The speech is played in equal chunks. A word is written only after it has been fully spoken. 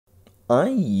I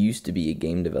used to be a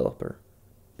game developer,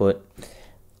 but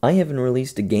I haven't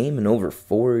released a game in over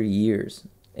 4 years,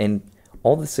 and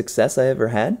all the success I ever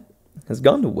had has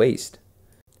gone to waste.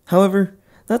 However,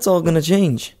 that's all gonna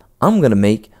change. I'm gonna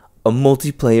make a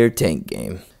multiplayer tank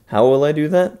game. How will I do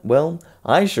that? Well,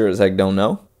 I sure as heck don't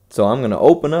know. So I'm gonna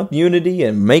open up Unity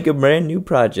and make a brand new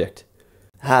project.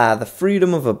 The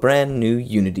freedom of a brand new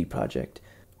Unity project.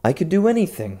 I could do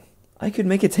anything. I could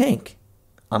make a tank.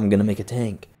 I'm gonna make a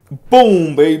tank.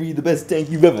 Boom, baby, the best tank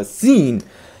you've ever seen.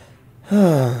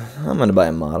 I'm gonna buy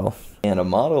a model. And a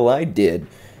model I did.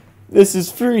 This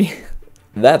is free.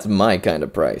 That's my kind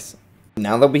of price.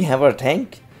 Now that we have our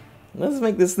tank, let's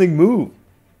make this thing move.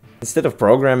 Instead of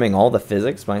programming all the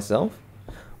physics myself,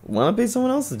 why not pay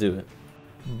someone else to do it?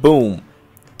 Boom.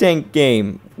 Tank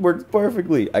game. Works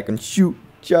perfectly. I can shoot,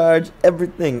 charge,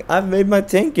 everything. I've made my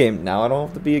tank game. Now I don't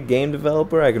have to be a game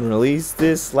developer. I can release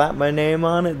this, slap my name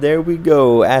on it. There we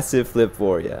go. Asset flip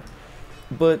for ya.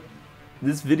 But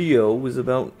this video was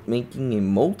about making a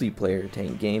multiplayer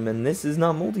tank game, and this is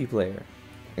not multiplayer.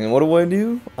 And what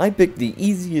do? I picked the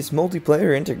easiest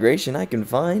multiplayer integration I can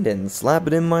find and slap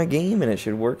it in my game, and it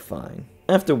should work fine.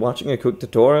 After watching a quick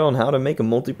tutorial on how to make a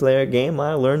multiplayer game,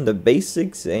 I learned the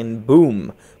basics, and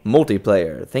boom,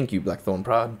 multiplayer. Thank you, Blackthorn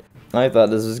Prod. I thought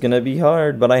this was gonna be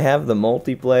hard, but I have the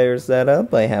multiplayer set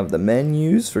up, I have the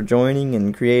menus for joining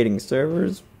and creating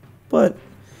servers, but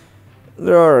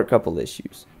there are a couple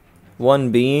issues.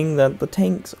 One being that the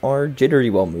tanks are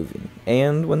jittery while moving,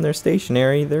 and when they're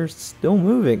stationary, they're still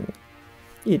moving.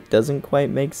 It doesn't quite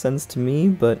make sense to me,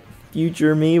 but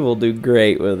future me will do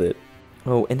great with it.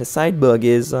 Oh, and a side bug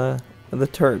is, the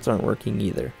turrets aren't working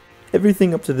either.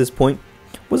 Everything up to this point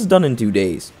was done in 2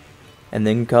 days, and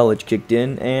then college kicked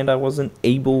in, and I wasn't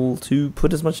able to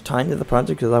put as much time into the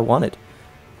project as I wanted.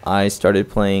 I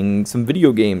started playing some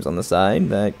video games on the side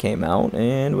that came out,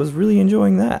 and was really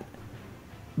enjoying that.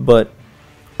 But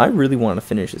I really want to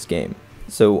finish this game,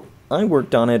 so I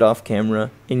worked on it off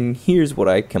camera, and here's what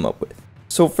I come up with.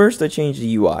 So first I changed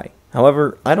the UI.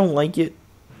 However, I don't like it.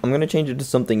 I'm going to change it to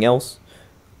something else,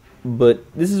 but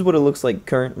this is what it looks like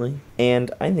currently,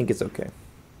 and I think it's okay.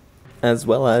 As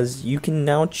well as, you can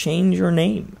now change your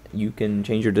name. You can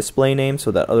change your display name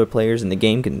so that other players in the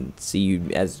game can see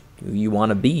you as who you want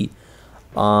to be.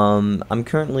 I'm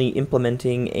currently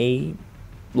implementing a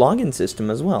login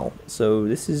system as well, so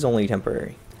this is only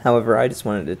temporary. However, I just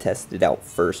wanted to test it out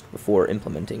first before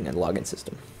implementing a login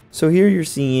system. So here you're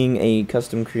seeing a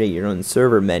custom create your own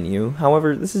server menu.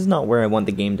 However, this is not where I want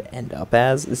the game to end up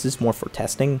as. This is more for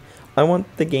testing. I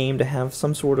want the game to have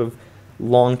some sort of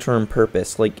long-term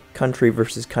purpose, like country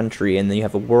versus country, and then you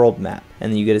have a world map,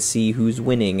 and then you get to see who's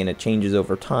winning, and it changes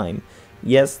over time.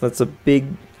 Yes, that's a big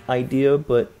idea,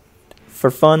 but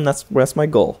for fun, that's my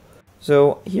goal.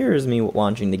 So here's me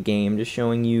launching the game, just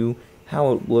showing you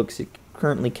how it looks. It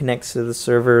currently connects to the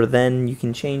server. Then you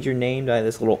can change your name by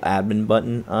this little admin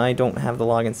button. I don't have the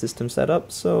login system set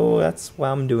up, so that's why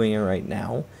I'm doing it right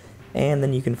now. And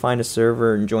then you can find a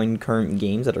server and join current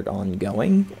games that are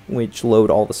ongoing, which load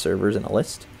all the servers in a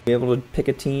list. Be able to pick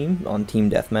a team on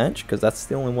Team Deathmatch, because that's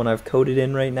the only one I've coded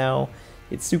in right now.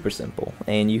 It's super simple,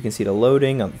 and you can see the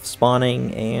loading of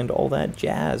spawning and all that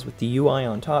jazz with the UI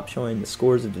on top showing the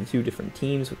scores of the 2 different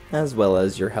teams, as well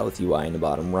as your health UI in the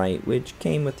bottom right, which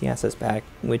came with the assets pack,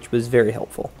 which was very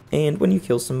helpful. And when you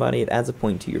kill somebody, it adds a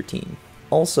point to your team.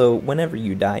 Also, whenever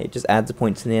you die, it just adds a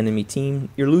point to the enemy team.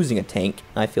 You're losing a tank.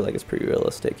 I feel like it's pretty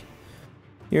realistic.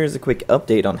 Here's a quick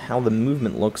update on how the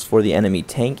movement looks for the enemy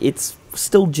tank. It's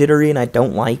still jittery and I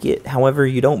don't like it. However,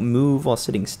 you don't move while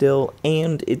sitting still,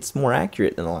 and it's more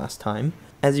accurate than the last time.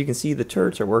 As you can see, the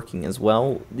turrets are working as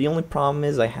well. The only problem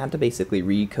is I had to basically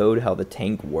recode how the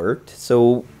tank worked,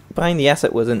 so buying the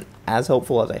asset wasn't as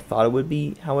helpful as I thought it would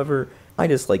be. However, I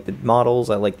just like the models,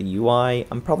 I like the UI.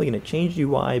 I'm probably going to change the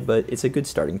UI, but it's a good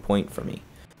starting point for me.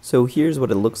 So here's what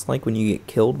it looks like when you get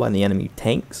killed by the enemy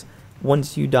tanks.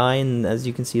 Once you die, and as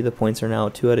you can see, the points are now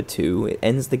 2 out of 2, it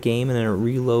ends the game and then it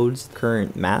reloads the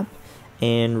current map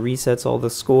and resets all the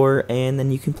score, and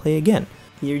then you can play again.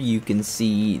 Here you can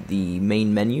see the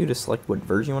main menu to select what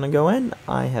version you want to go in.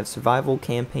 I have survival,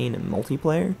 campaign, and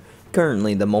multiplayer.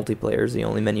 Currently the multiplayer is the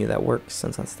only menu that works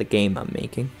since that's the game I'm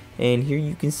making. And here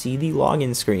you can see the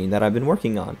login screen that I've been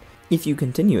working on. If you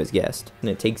continue as guest,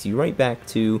 and it takes you right back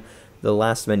to the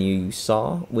last menu you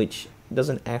saw, which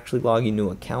doesn't actually log you into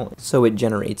an account, so it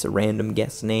generates a random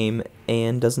guest name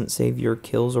and doesn't save your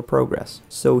kills or progress.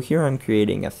 So here I'm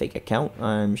creating a fake account.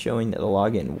 I'm showing that the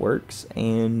login works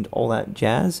and all that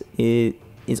jazz. It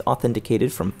is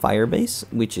authenticated from Firebase,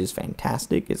 which is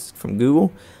fantastic. It's from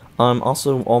Google.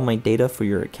 Also, all my data for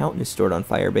your account is stored on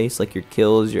Firebase, like your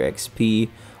kills, your XP,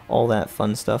 all that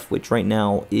fun stuff, which right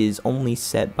now is only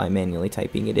set by manually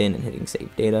typing it in and hitting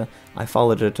save data. I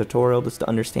followed a tutorial just to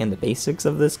understand the basics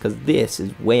of this, because this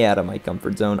is way out of my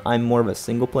comfort zone. I'm more of a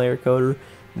single player coder.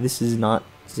 This is not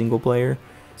single player,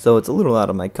 so it's a little out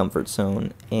of my comfort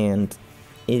zone, and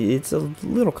it's a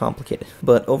little complicated.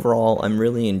 But overall, I'm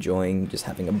really enjoying just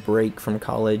having a break from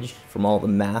college, from all the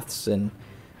maths and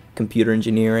computer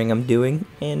engineering I'm doing,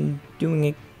 and doing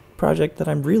a project that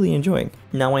I'm really enjoying.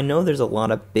 Now, I know there's a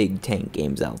lot of big tank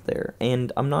games out there,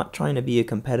 and I'm not trying to be a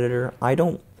competitor. I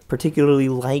don't particularly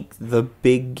like the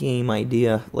big game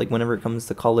idea, like whenever it comes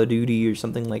to Call of Duty or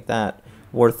something like that,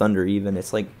 War Thunder even.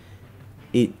 It's like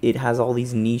it has all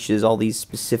these niches, all these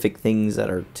specific things that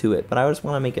are to it, but I just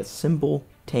want to make a simple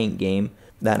tank game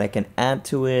that I can add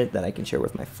to it, that I can share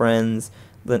with my friends,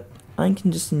 that I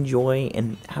can just enjoy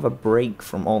and have a break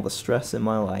from all the stress in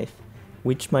my life,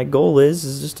 which my goal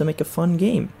is just to make a fun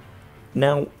game.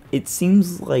 Now, it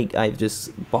seems like I've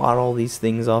just bought all these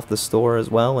things off the store as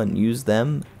well and used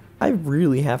them. I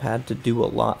really have had to do a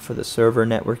lot for the server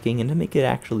networking and to make it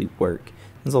actually work.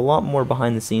 There's a lot more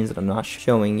behind the scenes that I'm not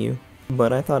showing you,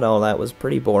 but I thought all that was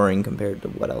pretty boring compared to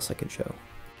what else I could show.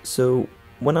 So,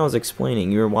 when I was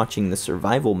explaining, you were watching the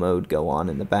survival mode go on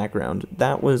in the background.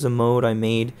 That was a mode I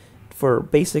made for a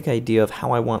basic idea of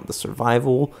how I want the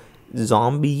survival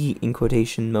zombie in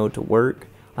quotation mode to work.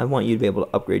 I want you to be able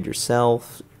to upgrade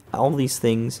yourself, all these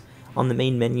things. On the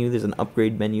main menu, there's an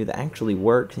upgrade menu that actually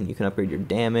works, and you can upgrade your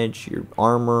damage, your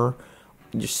armor,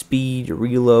 your speed, your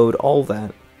reload, all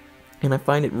that. And I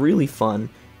find it really fun,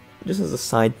 just as a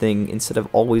side thing, instead of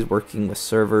always working with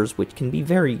servers, which can be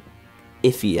very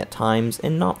iffy at times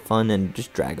and not fun and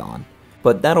just drag on.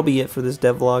 But that'll be it for this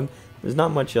devlog. There's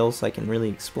not much else I can really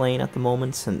explain at the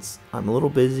moment since I'm a little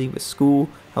busy with school.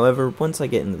 However, once I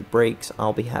get into the breaks,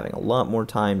 I'll be having a lot more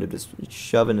time to just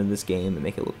shove into this game and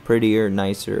make it look prettier,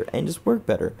 nicer, and just work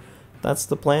better. That's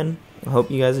the plan. I hope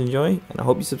you guys enjoy, and I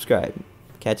hope you subscribe.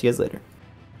 Catch you guys later.